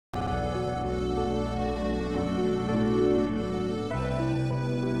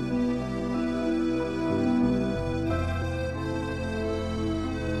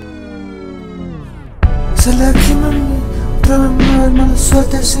Sale aquí mami, pruébame mala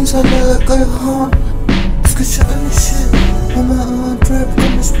suerte sin salir del callejón. Escucha mi shit, I'm on trap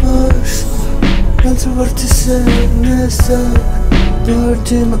con mis bars. Entre vórtice en esta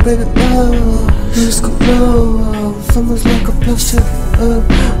party, my baby let's go blow, somos like a plastic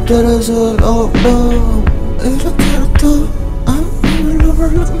that is all over. Y lo quiero todo, I'm all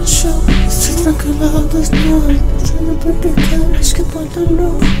over like my show. Estoy tranquila this night, trying to break the cameras, que falta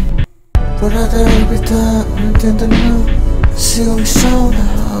luz. Fuera de órbita, no entiendo no. Sigo mi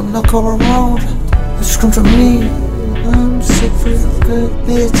zona, no cover round. It's contra mí, I'm sick for you good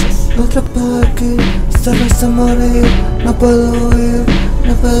bitch. Otra pa' aquí, esta vez a morir. No puedo huir,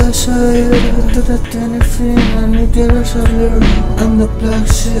 no puedo salir. Todo tiene fin, ni quiero salir. I'm the black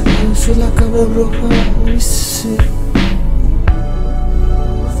shit, soy la cabra bruja, sí.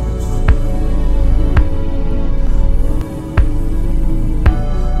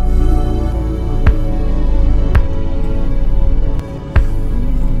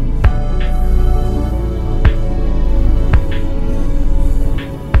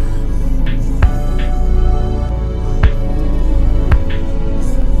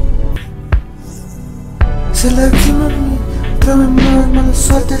 Sale aquí mami, pruébame mala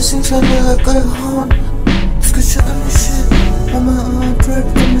suerte sin salir del callejón. Escucha mi shit, I'm on trap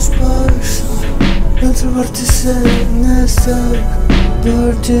con mis bars. Entre vórtice en esta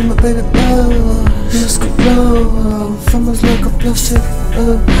party, my baby let's go blow, somos like a plastic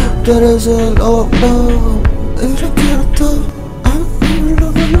that is all over. Y lo quiero todo, I'm all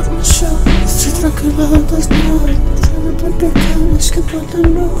over like my show. Estoy tranquila this night, trying to break the cameras, que falta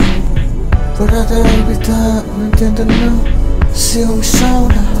luz. Fuera de órbita, no entiendo no. Sigo mi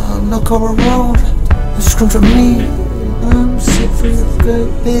zona, no cover round. It's contra mí, I'm sick for you good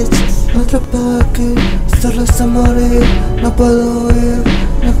bitch. Otra pa' aquí, esta vez a morir. No puedo huir,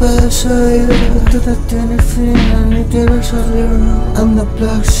 no puedo salir. Todo tiene fin, ni quiero salir. I'm the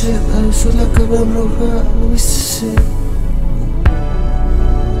black shit, soy la cabra bruja, sí.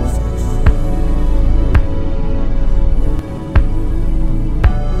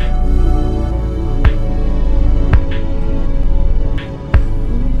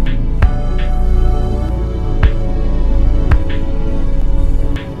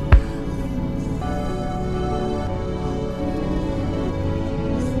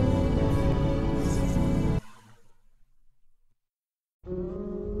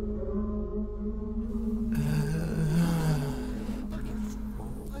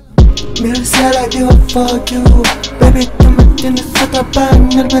 Mira el cielo, I give a fuck you. Baby, tú me tienes atrapada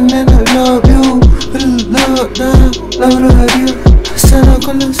en el veneno, I love you. El love, la brujería. Cero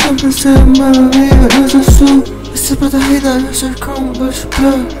con la sombra, se maravilla. No es azul, estoy protegida, yo soy como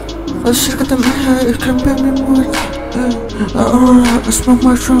BELCEBLOOD. Acércate a mi head, cambia mi muerte. Ahora es my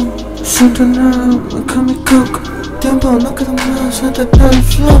mushroom. Siento nada, me call me coke. Tiempo no queda más antes del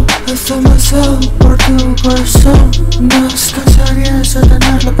flow. Estoy demasiado por tu corazón. No descansaría de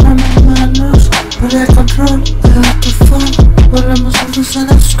tenerlo con mis manos. Por el control de tu phone. Volvemos juntos en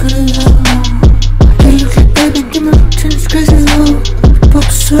la oscuridad. You look like baby, give me tienes crazy low.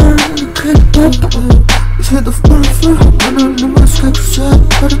 Boxer, K-pop. Soy de fuera, bueno, no más que cruzar.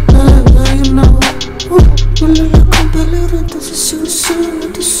 Para nada, you know. Huele la con peligro, entonces sigo solo.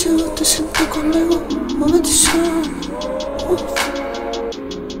 Te siento conmigo. Bendición.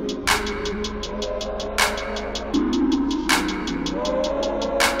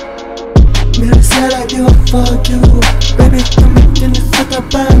 Mira el cielo, I give a fuck you. Baby, tú me tienes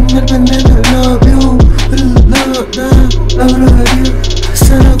atrapada en el veneno, I love you. La brujería.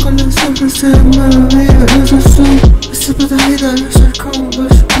 Cero con la sombra, se maravilla. No es azul, estoy protegida, yo soy como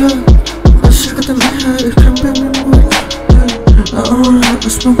BELCEBLOOD. Acércate a mi head, cambia mi muerte. Ahora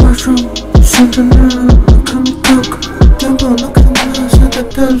es my mushroom. Siento nada, me call me coke. Tiempo no queda más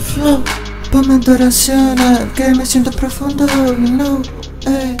antes del flow. Ponme en tu oración, que me siento profundo, you know.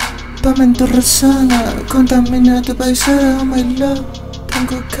 Ponme en tu razona, contamina tu paisaje, oh my love.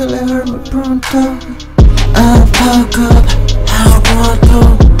 Tengo que alejarme pronto. I fuck up, I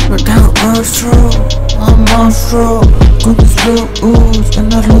roto, without monstruo, I'm monstruo. Con mis blues,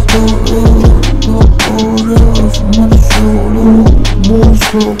 llenarlo todo.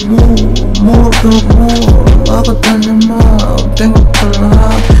 Hago tan animado, tengo que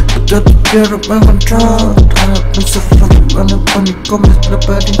hablar. Yo te quiero encontrar. No se fue, no pánico, mis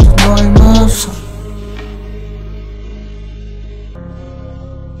laberintos, no hay más.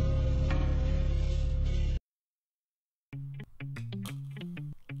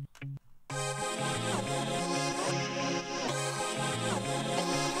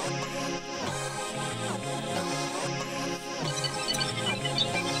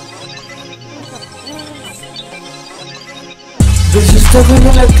 estoy con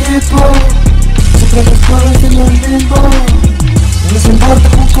el equipo, siempre los pueblos en el limbo. No les importa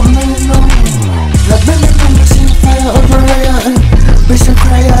un comino. La baby mama sin fire over here. Vision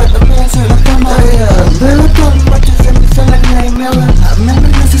cry también soy la cama. Veo todo el macho de mi sala en la mierda. A mí me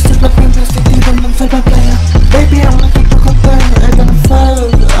necesito la primera sentido, me salva playa. Baby, I'm not too preoccupied.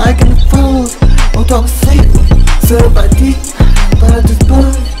 I can afford. Autopsy, solo para ti, para tus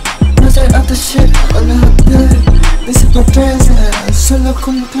boys. No sé other shit, on the day. Dice por tres, solo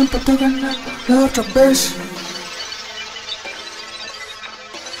con el tiempo te ganar la otra vez.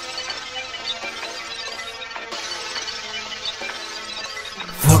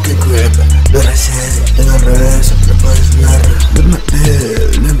 Fucking grip, lo recedo, tengo al revés, siempre puedes narrar. This my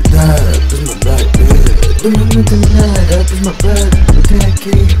bed, let me die, this my right bed. Don't know nothing like this my bed, no te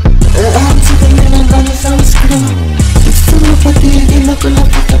aquí. I'm sitting in a gun, it's always clear. It's solo para ti, y no con la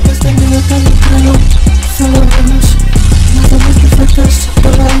puta que está en el tan claro. Solo vemos, no somos perfectos,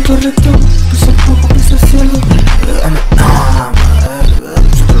 para un correcto, pues un poco piso al cielo.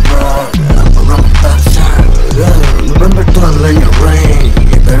 Remember to lay your rain,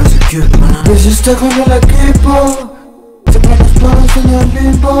 pero si quieres man. Pues está con el equipo, siempre los pueblos en el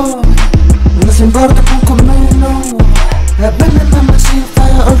limbo. No les importa un comino. La baby mama sin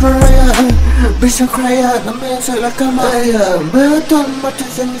fire over here. Vision cry también soy la cama. Veo todo el macho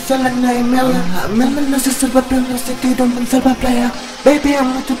de mi sala en la mierda. A mí me necesita primero sentido, me salva playa. Baby,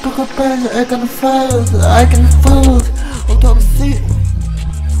 I'm not too preoccupied. I can afford. Autopsy.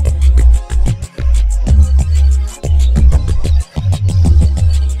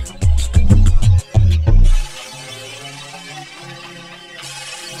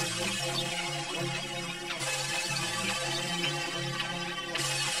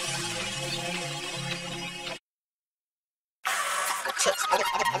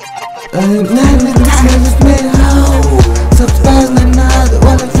 Nadie te me how. Sabes no hay nada,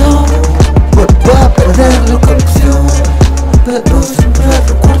 vale yo. Vuelvo a perder la conexión, pero siempre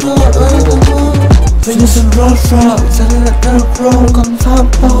recuerdo el amor. Sueños en Rosa, salir a Terror Roll con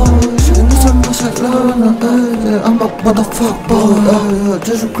Fanboys. Y no somos alone, I'm a motherfucker boy.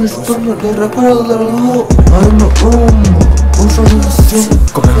 Jesucristo no le recuerdo del hope. I'm a room, un solo deseo.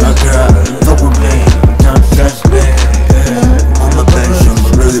 Come my girl, fuck with me, don't stress me. On my tension,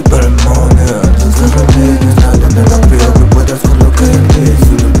 but really better more. Entonces remedios, nadie me lo pido que puedas con lo que eres.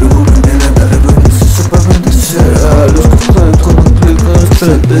 Un embrujo que viene de arriba y necesito para bendecer a los que están con los clicos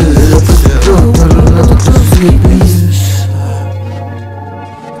 3D. Yo te relato tus CDs.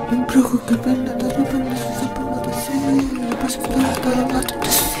 Un embrujo que viene de arriba y necesito para bendecer. Pues espero te relato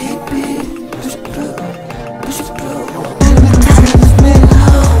tus CDs.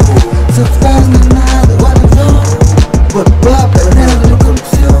 Sabes no hay nada, vale yo. Vuelvo a perder la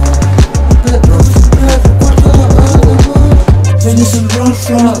conexión, pero siempre recuerdo el amor. Sueños en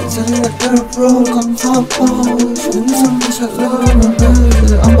Rosa, salir a Terror Roll con Fanboys. Y no somos alone,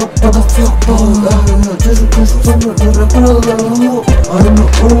 I'm a motherfucker boy. Jesucristo no le recuerdo del hope. I'm a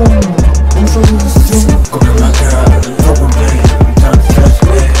room, un solo deseo. Come my girl, fuck with me, don't stress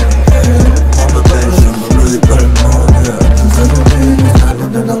me. On my tension, but really better more. Entonces remedios, nadie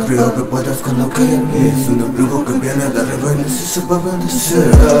me lo creo que puedas con lo que eres. Un embrujo que viene de arriba y necesito para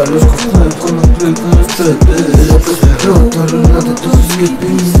bendecer a los que están con los clicos 3D. Yo te relato tus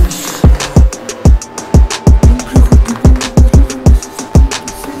CDs.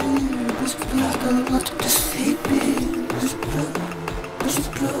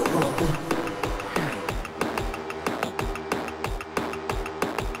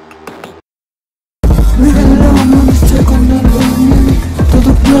 Míralo, no estoy con el volumen.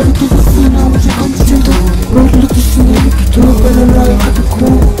 Todo claro, todo fino, no sé cómo siento. Rollo que sin el líquido, pero no hay Caótico.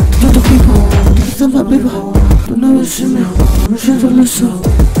 Todo vivo, estaba viva. Una vez se me siento liso.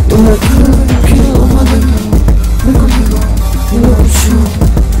 Ahora quiero madera. Ven conmigo, quiero visión.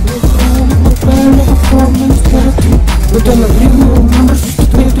 No para la plataformas para ti. No te lo digo, no me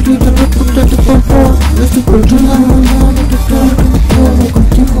sustituyo, te reputo tu papá. Estoy perdonando, no te traigo que me puedo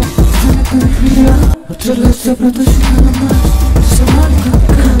contigo. Otra vez se plata sin nada más. Se marca,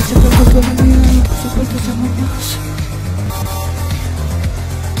 se toca toda la vida. Se vuelve a amar más.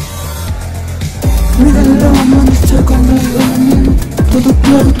 Míralo, no estoy con el volumen. Todo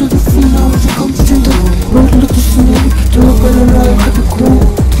claro, todo fino, no sé cómo siento. Rollo que sin el líquido, pero no hay Caótico.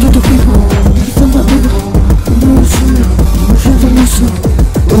 Todo vivo, estaba viva. No es mío, me siento liso.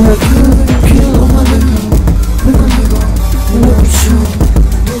 Ahora quiero madera. Ven conmigo, quiero visión.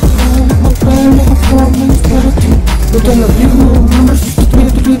 No te lo digo, no me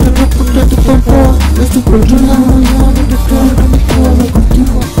sustituyo, te reputo tu papá. Estoy perdonando, no te traigo que me puedo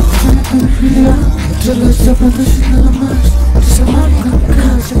contigo. Se me pedofilia, otra vez se plata sin nada más. Se marca.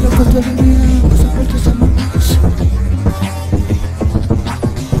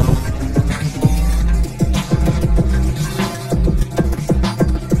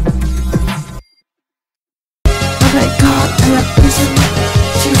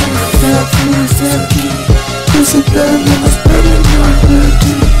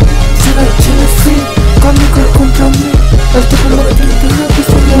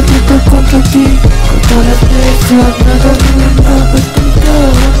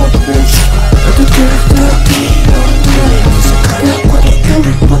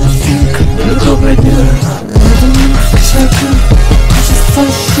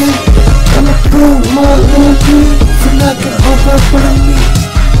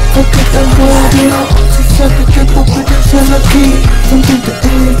 que tengo odio. Si sabe que no puedo ser aquí, sentirte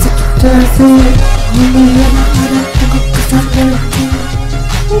es tarde. Mañana tengo que salir aquí.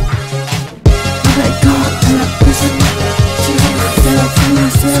 Ahora yo en la prisión, si no me queda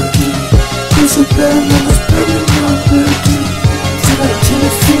feliz aquí. No superando los problemas de aquí. Será chile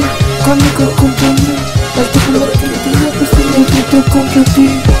sí, conmigo cómprame. La tecnología de la persona que te compra a ti.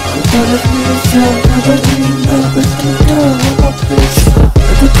 Para mi deseo, no va a venir a ver tu lado,